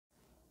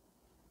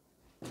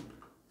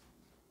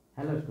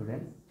Hello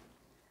students,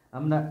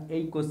 আমরা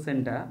এই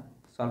কোশ্চেনটা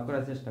সলভ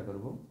করার চেষ্টা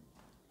করব।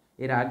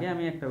 এর আগে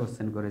আমি একটা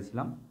কোশ্চেন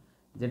করেছিলাম,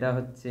 যেটা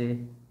হচ্ছে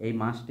এই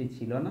মাসটি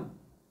ছিল না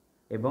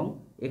এবং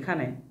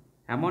এখানে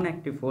এমন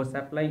একটি ফোর্স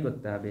অ্যাপ্লাই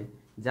করতে হবে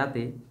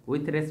যাতে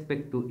with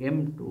respect to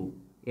M2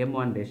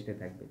 M1 রেস্টে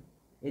থাকবে।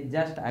 এর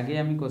জাস্ট আগে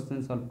আমি কোশ্চেন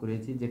সলভ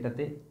করেছি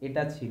যেটাতে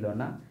এটা ছিল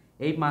না,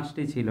 এই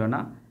মাসটি ছিল না,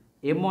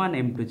 M1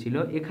 M2 ছিল।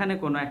 এখানে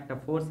কোনো একটা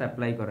ফোর্স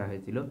অ্যাপ্লাই করা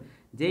হয়েছিল,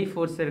 যেই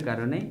ফোর্সের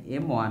কারণে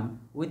M1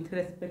 with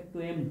respect to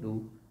M2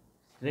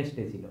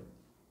 রেস্টে ছিল।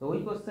 তো ওই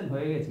কোশ্চেন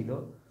হয়ে গেছিলো।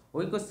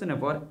 ওই কোশ্চেনের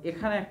পর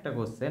এখানে একটা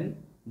question,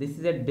 this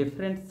is a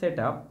different set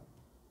up,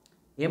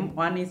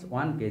 M1 is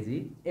 1 kg,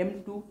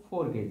 M2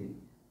 4 kg।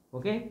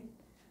 Okay,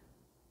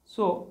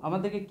 so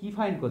আমাদেরকে কি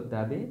ফাইন্ড করতে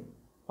হবে,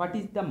 what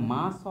is the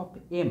mass of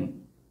M,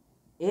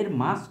 এর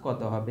মাস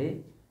কত হবে,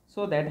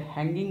 so that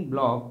hanging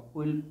block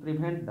will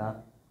prevent the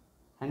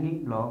hanging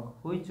block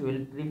which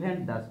will prevent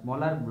the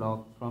smaller block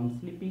from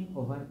slipping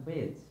over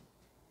wedge.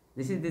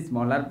 This is the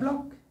smaller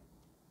block.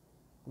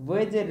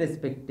 ওয়েজের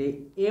রেসপেক্টে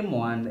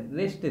M1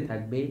 রেস্টে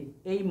থাকবে,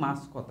 এই মাস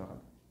কত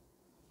হবে।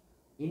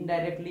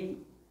 Indirectly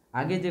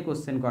আগে যে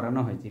কোশ্চেন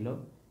করানো হয়েছিল,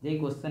 যেই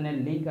কোশ্চেনের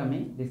লিঙ্ক আমি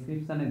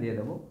ডিসক্রিপশানে দিয়ে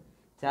দেবো,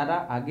 যারা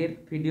আগের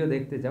ভিডিও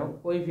দেখতে চাও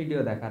ওই ভিডিও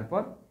দেখার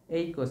পর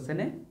এই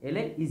কোশ্চেনে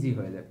এলে ইজি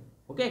হয়ে যাবে।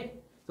 ওকে,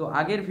 তো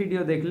আগের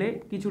ভিডিও দেখলে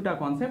কিছুটা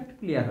কনসেপ্ট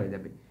ক্লিয়ার হয়ে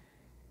যাবে।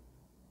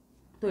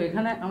 তো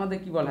এখানে আমাদের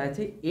কি বলা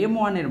হয়েছে,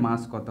 M1 এর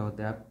মাস কত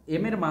হতে হবে,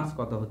 M এর মাস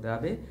কত হতে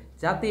হবে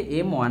যাতে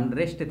M1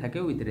 রেস্টে থাকে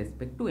উইথ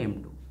রেসপেক্ট টু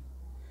M2।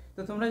 তো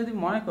তোমরা যদি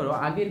মনে করো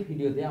আগের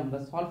ভিডিওতে আমরা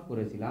সলভ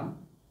করেছিলাম,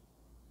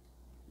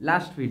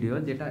 লাস্ট ভিডিও,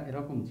 যেটা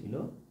এরকম ছিল,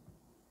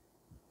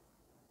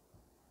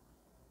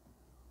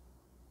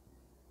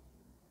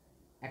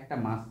 একটা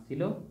মাস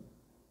ছিল,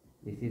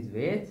 দিস ইজ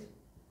ওয়েজ,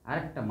 আর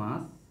একটা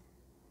মাস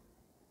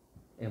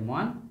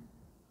M1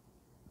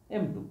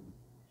 M2।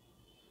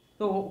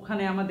 তো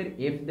ওখানে আমাদের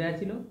এফ দেওয়া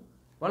ছিল,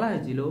 বলা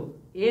হয়েছিল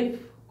এফ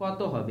কত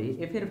হবে,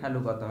 এফ এর ভ্যালু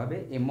কত হবে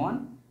M1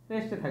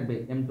 রেস্টে থাকবে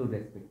M2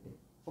 রেসপেক্টে।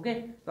 ওকে,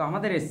 তো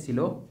আমাদের এসছিল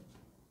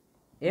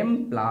M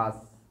প্লাস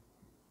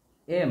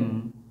M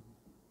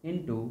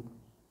ইন্টু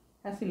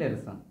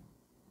অ্যাসিলারেশন,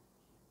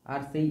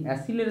 আর সেই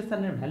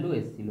অ্যাসিলারেশনের ভ্যালু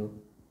এসছিল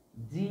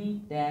জি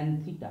ট্যান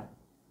থিটা।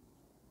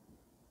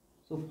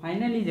 সো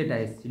ফাইনালি যেটা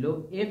এসছিল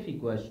F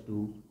equals to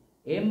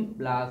M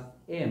plus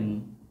M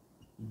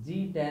G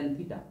tan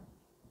theta.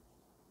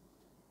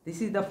 This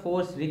is the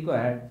force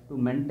required to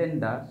maintain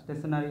the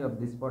stationary of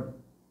this body.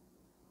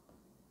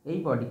 এই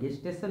বডিকে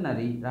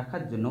stationery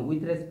রাখার জন্য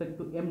with respect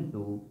to M2,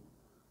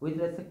 with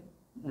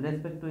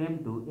respect to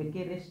M2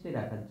 একে রেস্টে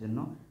রাখার জন্য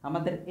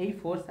আমাদের এই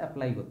ফোর্স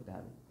অ্যাপ্লাই করতে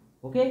হবে।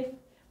 ওকে,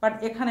 বাট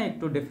এখানে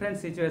একটু ডিফারেন্ট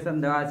সিচুয়েশান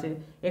দেওয়া আছে।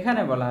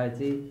 এখানে বলা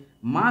হয়েছে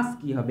মাস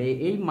কি হবে,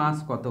 এই মাস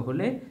কত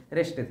হলে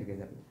রেস্টে থেকে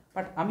যাবে।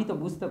 বাট আমি তো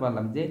বুঝতে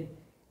পারলাম যে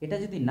এটা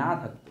যদি না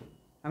থাকতো,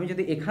 আমি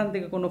যদি এখান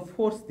থেকে কোনো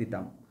ফোর্স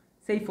দিতাম,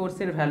 সেই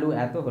ফোর্সের ভ্যালু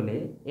এত হলে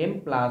M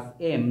প্লাস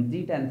M জি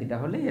ট্যান থিটা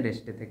হলে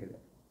রেস্টে থেকে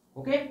যাবে।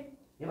 ওকে,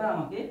 এবার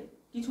আমাকে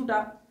কিছুটা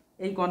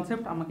এই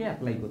কনসেপ্ট আমাকে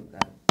অ্যাপ্লাই করতে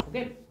হবে।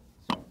 ওকে,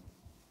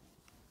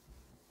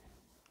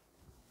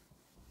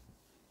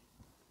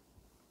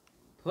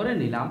 ধরে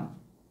নিলাম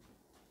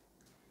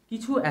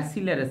কিছু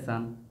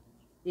অ্যাসিলারেশান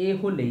এ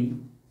হলেই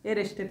এ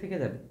রেস্টে থেকে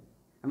যাবে।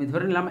 আমি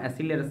ধরে নিলাম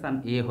অ্যাসিলারেশান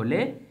এ হলে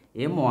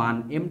M1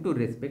 M2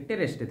 রেসপেক্টে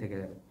রেস্টে থেকে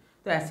যাবে।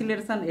 তো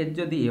অ্যাসিলারেশান এর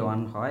যদি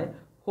A1 হয়,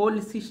 হোল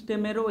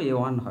সিস্টেমেরও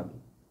A1 হবে,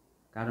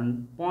 কারণ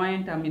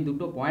পয়েন্ট আমি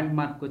দুটো পয়েন্ট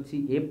মার্ক করছি,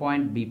 এ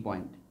point B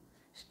point.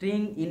 String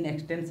in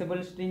এক্সটেন্সিবল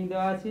string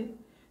দেওয়া আছে,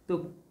 তো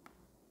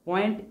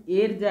পয়েন্ট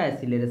এর যা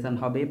অ্যাসিলারেশান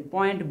হবে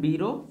পয়েন্ট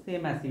বিরও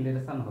সেম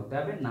অ্যাসিলারেশান হতে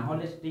হবে, না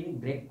হলে স্ট্রিং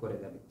ব্রেক করে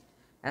যাবে।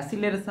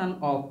 অ্যাসিলারেশান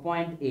of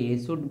point A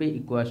should be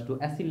equals to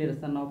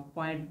অ্যাসিলারেশান of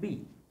point B.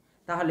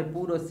 তাহলে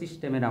পুরো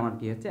সিস্টেমের আমার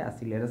কি হচ্ছে,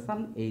 অ্যাসিলারেশান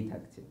এই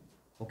থাকছে।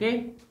 ওকে,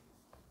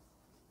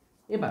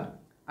 এবার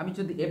আমি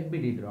যদি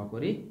এফবিডি ড্র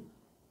করি,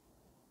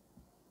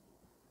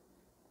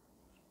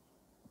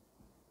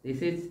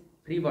 this is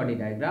free body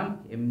diagram,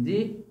 MG,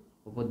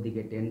 উপর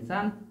দিকে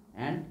tension,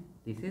 and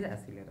this is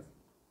অ্যাসিলারেশন।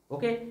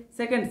 Okay,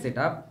 second set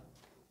up,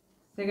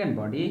 second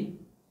body,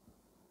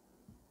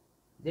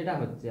 যেটা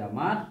হচ্ছে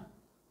আমার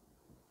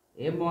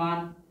M1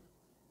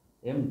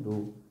 M2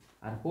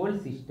 আর হোল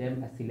সিস্টেম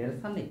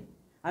অ্যাসিলারেশন এ।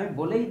 আমি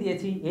বলেই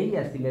দিয়েছি এই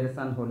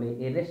অ্যাসিলারেশন হলে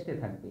এ রেস্টে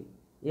থাকবে,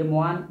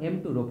 M1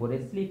 M2-র ওপরে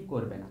স্লিপ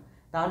করবে না।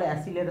 তাহলে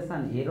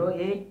অ্যাসিলারেশন এরও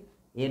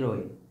এরও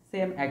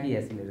সেম একই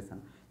অ্যাসিলারেশন।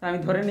 তো আমি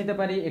ধরে নিতে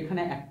পারি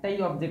এখানে একটাই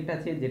অবজেক্ট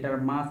আছে যেটার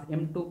মাস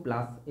M2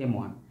 প্লাস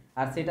M1,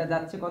 আর সেটা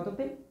যাচ্ছে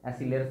কততে,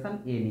 অ্যাসিলারেশন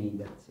এ নিয়ে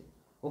যাচ্ছে।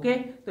 ওকে,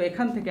 তো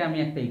এখান থেকে আমি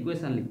একটা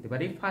ইকুয়েশন লিখতে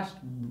পারি ফার্স্ট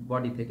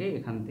বডি থেকে,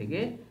 এখান থেকে,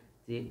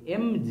 যে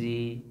mg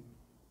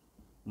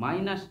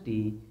minus t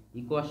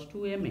equals to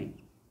ma.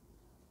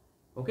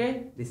 Okay,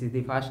 this is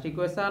the first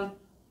equation.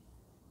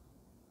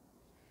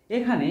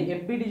 এখানে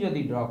এফবিডি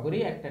যদি ড্র করি,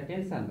 একটা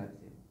টেনশন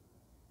লাগছে,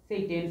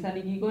 সেই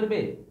টেনশানে কি করবে,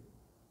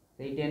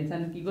 সেই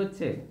টেনশন কি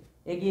করছে,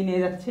 এগিয়ে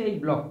নিয়ে যাচ্ছে এই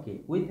ব্লককে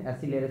উইথ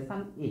অ্যাসিলারেশন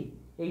এ।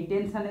 এই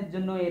টেনশনের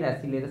জন্য এর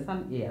অ্যাসিলারেশন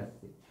এ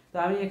আসছে। তো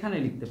আমি এখানে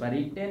লিখতে পারি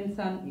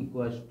tension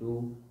equals to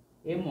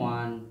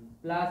M1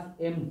 plus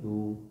m2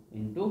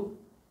 into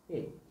a।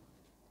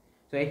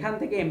 তো এখান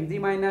থেকে mg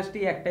মাইনাস টি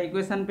একটা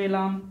ইকুয়েশন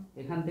পেলাম,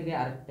 এখান থেকে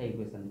আরেকটা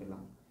ইকুয়েশন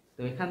পেলাম।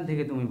 তো এখান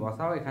থেকে তুমি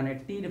বসাও, এখানে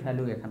টির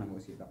ভ্যালু এখানে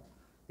বসিয়ে দাও।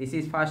 This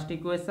is first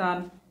equation,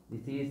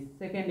 this is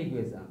second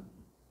equation.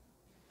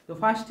 তো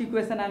ফার্স্ট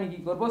ইকুয়েশনে আমি কি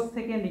করব,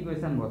 সেকেন্ড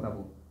ইকুয়েশন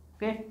বসাবো।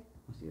 ওকে,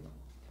 বসিয়ে দাও।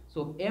 So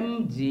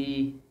mg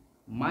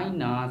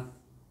minus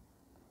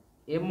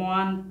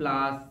m1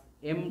 plus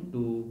m2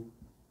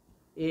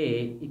 a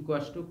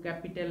equals to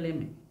capital M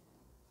A।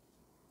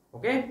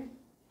 ওকে,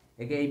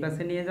 একে এই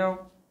পাশে নিয়ে যাও।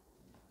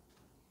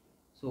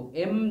 সো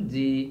mg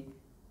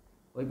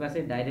ওই পাশে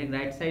ডাইরেক্ট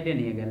রাইট সাইডে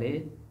নিয়ে গেলে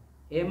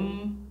m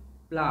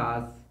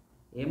plus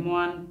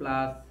m1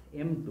 plus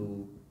m2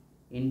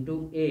 into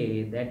a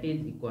that is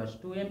equals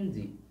to mg।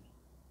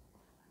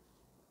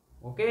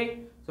 Okay,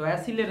 so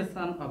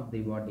অ্যাসিলারেশন of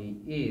the body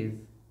is,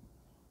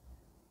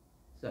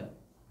 sorry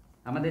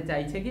আমাদের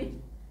চাইছে কি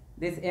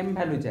দিস m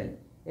ভ্যালু চাই,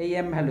 এই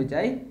m ভ্যালু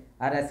চাই,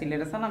 আর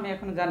অ্যাসিলারেশন আমি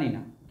এখন জানি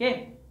না। ওকে,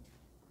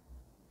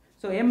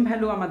 সো m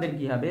ভ্যালু আমাদের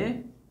কি হবে,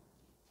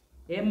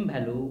 m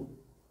value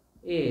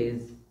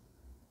is,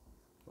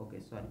 okay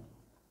sorry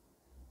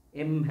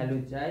m value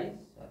চাই,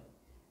 সরি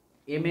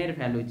m এর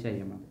ভ্যালু চাই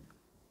আমাদের,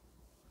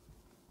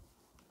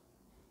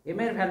 m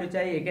এর ভ্যালু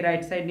চাই। একে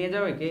রাইট সাইড নিয়ে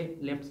যাও, একে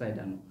লেফট সাইড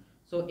আনো।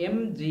 So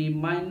mg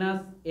minus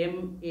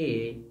ma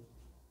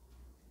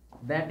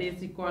that is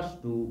equals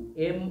to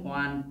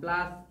m1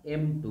 plus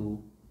m2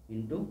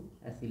 into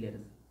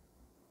acceleration।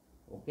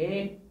 okay,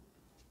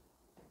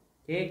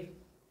 ঠিক।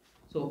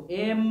 so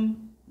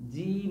mg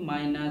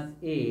minus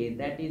a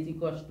that is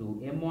equals to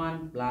m1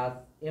 plus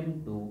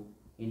m2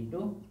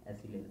 into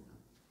acceleration।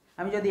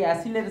 আমি যদি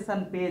acceleration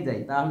পেয়ে যাই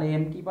তাহলে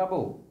m কি পাবো,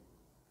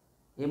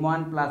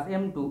 m1 plus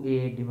m2 a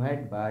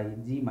divide by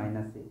g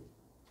minus a।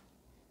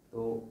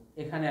 তো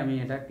এখানে আমি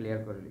এটা ক্লিয়ার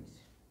করে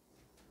লিখছি।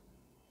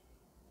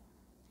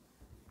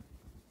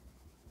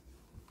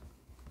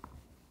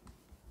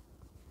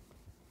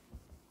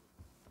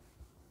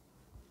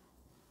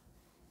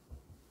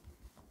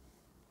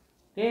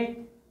 ওকে,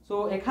 সো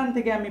এখান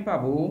থেকে আমি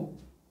পাবো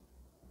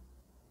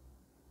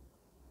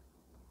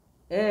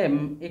m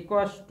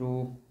equals to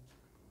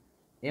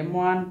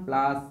m1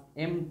 plus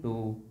m2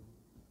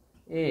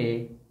 a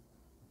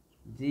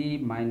g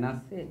minus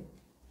a।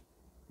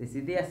 This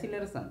is the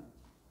অ্যাসিলারেশন,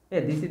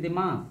 this is the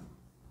মাস।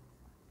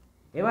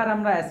 এবার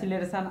আমরা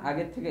অ্যাসিলারেশন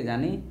আগের থেকে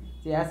জানি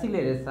যে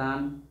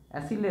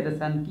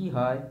অ্যাসিলারেশন কি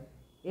হয়,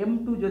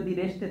 m2 যদি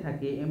রেস্টে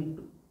থাকে,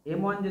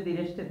 m1 যদি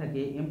রেস্টে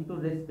থাকে m2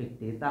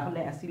 রেসপেক্টে, তাহলে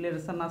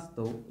অ্যাসিলারেশন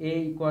আসতো a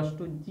equals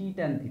to g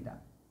tan theta.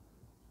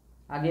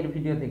 আগের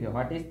ভিডিও থেকে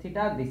what is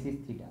theta, this is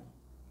theta.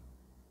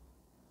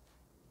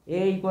 a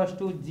equals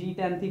to g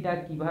tan theta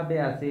কিভাবে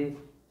আসে,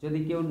 যদি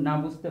কেউ না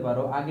বুঝতে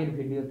পারো আগের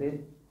ভিডিওতে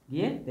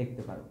গিয়ে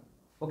দেখতে পারো।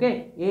 ওকে,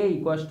 a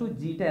equals to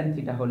g tan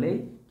theta হলেই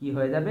কি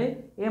হয়ে যাবে,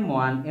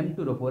 m1 m2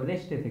 এর উপর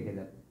রেস্টে থেকে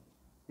যাবে।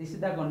 দিস ইজ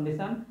দ্য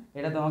কন্ডিশন,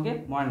 এটা তোমাকে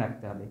মনে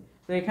রাখতে হবে।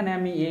 তো এখানে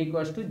আমি a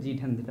equals to g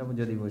tan theta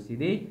যদি বসিয়ে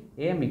দিই,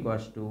 m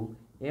equals to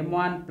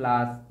m1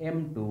 plus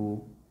m2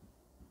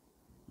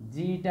 g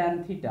tan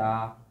theta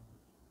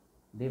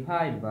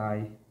divide by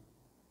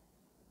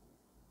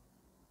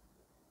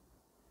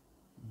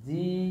g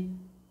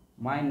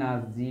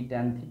minus g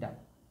tan theta.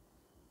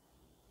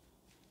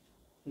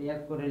 Clear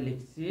করে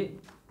লিখছি।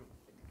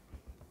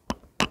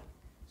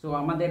 সো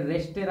আমাদের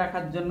রেস্টে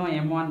রাখার জন্য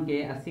m1 কে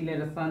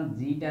অ্যাসিলারেশন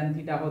g tan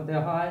থিটা হতে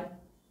হয়,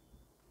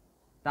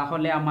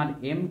 তাহলে আমার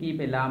m কি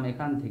পেলাম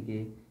এখান থেকে,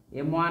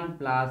 m1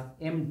 plus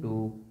m2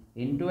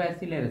 into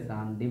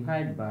অ্যাসিলারেশন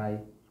divide by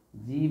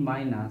g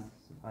minus,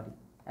 sorry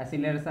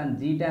অ্যাসিলারেশন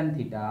g tan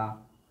theta,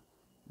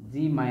 g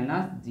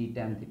minus g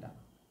tan theta.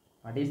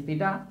 What is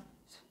theta,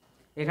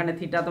 এখানে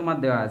থিটা তোমার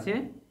দেওয়া আছে,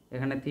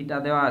 এখানে থিটা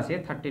দেওয়া আছে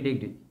 30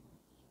 degree.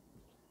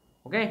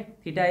 Okay,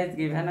 theta is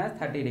given as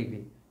 30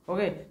 degree.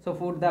 Okay, so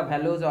put the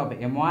values of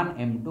m1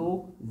 m2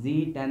 g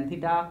tan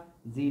theta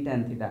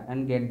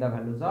and get the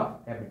values of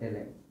capital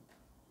M।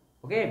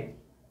 ওকে,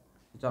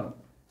 চলো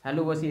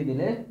value বসিয়ে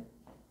দিলে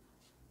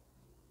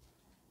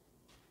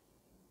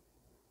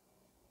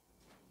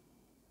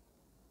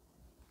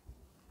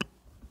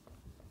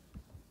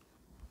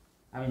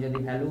আমি যদি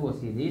ভ্যালু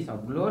বসিয়ে দিই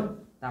সবগুলোর,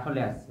 তাহলে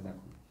আসছে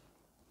দেখো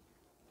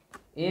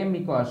m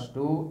equals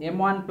to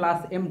m1 plus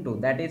m2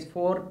 that is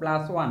 4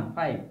 plus 1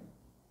 5,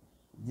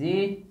 g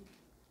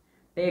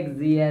take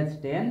g as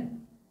 10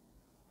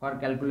 for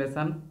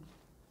calculation,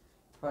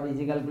 for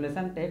easy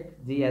calculation take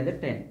g as a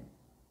 10।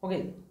 ওকে,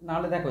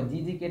 নাহলে দেখো জি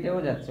জি কেটেও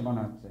যাচ্ছে মনে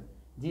হচ্ছে,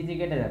 জি জি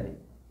কেটে যাবে,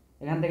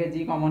 এখান থেকে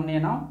জি কমন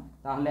নিয়ে নাও,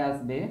 তাহলে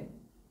আসবে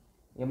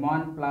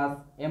m1 plus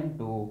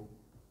m2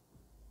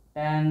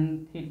 tan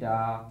theta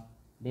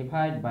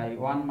divide by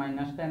 1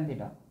 minus tan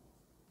theta।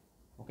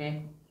 Okay,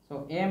 so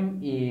m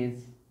is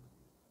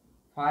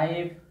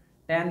 5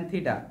 tan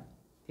theta,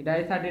 theta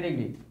is 30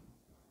 degree।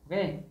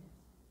 okay,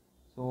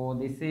 so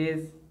this is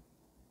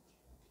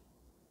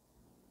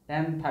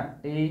tan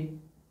 30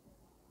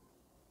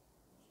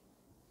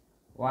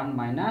 1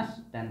 minus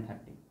tan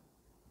 30।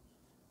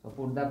 so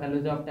put the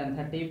values of tan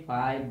 30,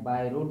 5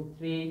 by root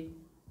 3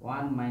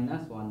 1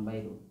 minus 1 by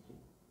root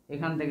 3।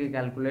 এখান থেকে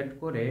calculate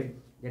করে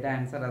যেটা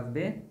answer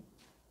আসবে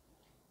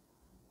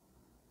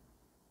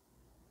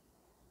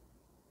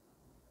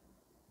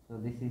so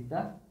this is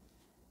the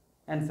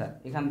answer.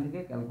 এখান থেকে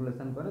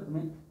calculation করে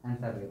তুমি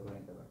answer বের করে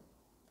নিতে পারো।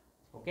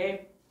 ওকে,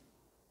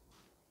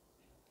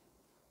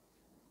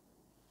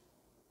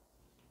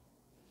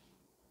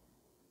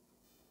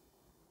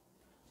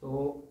 সো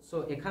সো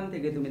এখান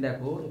থেকে তুমি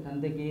দেখো, এখান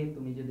থেকে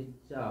তুমি যদি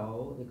চাও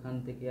এখান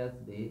থেকে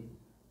আসবে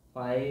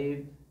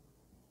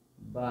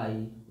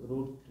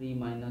 5/√3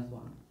 minus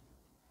 1.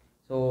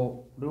 So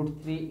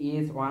 √3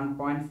 is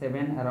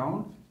 1.7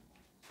 around,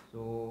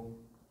 so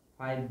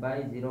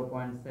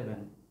 5/0.7,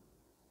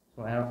 so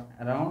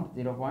around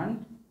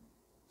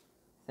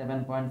 0.7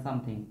 point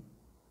something.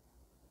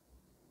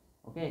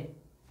 Okay,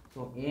 so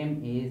m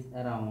is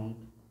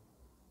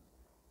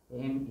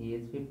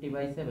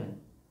 50/7.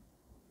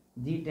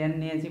 g 10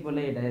 নিয়েছি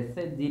বলে এটা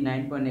এসছে, g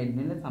 9.8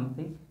 নিলে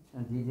সামথিং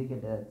g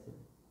কেটে যাচ্ছে।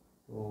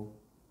 So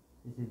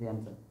this is the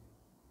answer.